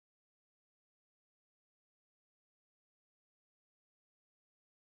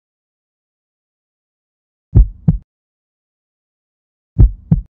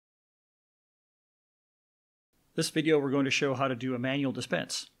This video we're going to show how to do a manual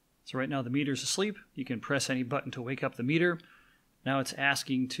dispense. So right now the meter's asleep. You can press any button to wake up the meter. Now it's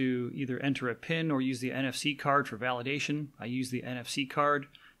asking to either enter a PIN or use the NFC card for validation. I use the NFC card.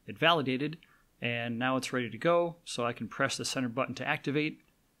 It validated, and now it's ready to go. So I can press the center button to activate.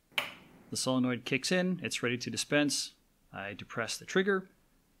 The solenoid kicks in. It's ready to dispense. I depress the trigger,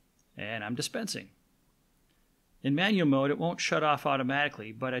 and I'm dispensing. In manual mode, it won't shut off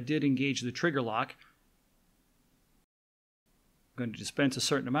automatically, but I did engage the trigger lock. I'm going to dispense a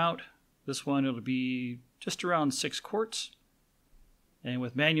certain amount. This one, it'll be just around 6 quarts. And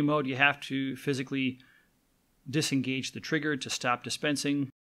with manual mode, you have to physically disengage the trigger to stop dispensing.